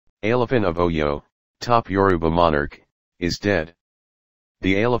Alaafin of Oyo, top Yoruba monarch, is dead.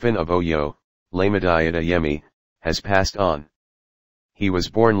 The Alaafin of Oyo, Lamidi Adeyemi, has passed on. He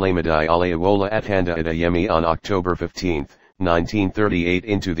was born Lamidi Adeyemi on October 15, 1938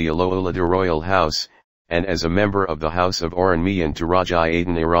 into the Alowodu Royal House, and as a member of the House of Oranmiyan to Rajai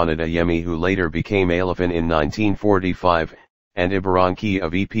Adeyemi, who later became Alaafin in 1945, and Ibaranki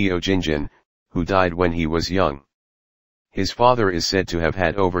of Epo Jinjin, who died when he was young. His father is said to have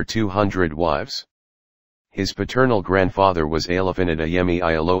had over 200 wives. His paternal grandfather was Alaafin Adeyemi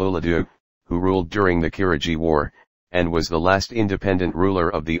I Alowodu, who ruled during the Kiriji War, and was the last independent ruler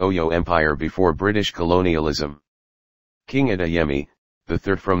of the Oyo Empire before British colonialism. King Adeyemi, the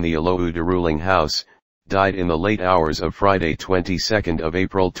third from the Alowodu Ruling House, died in the late hours of Friday 22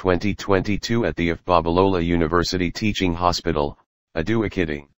 April 2022 at the Babalola University Teaching Hospital, Ado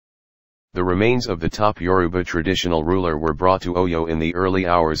Ekiti. The remains of the top Yoruba traditional ruler were brought to Oyo in the early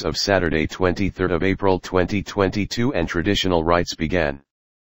hours of Saturday 23 April 2022 and traditional rites began.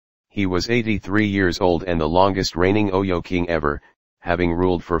 He was 83 years old and the longest reigning Oyo king ever, having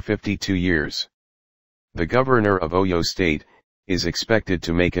ruled for 52 years. The governor of Oyo State is expected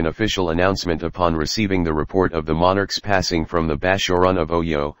to make an official announcement upon receiving the report of the monarch's passing from the Basharan of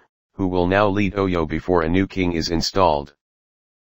Oyo, who will now lead Oyo before a new king is installed.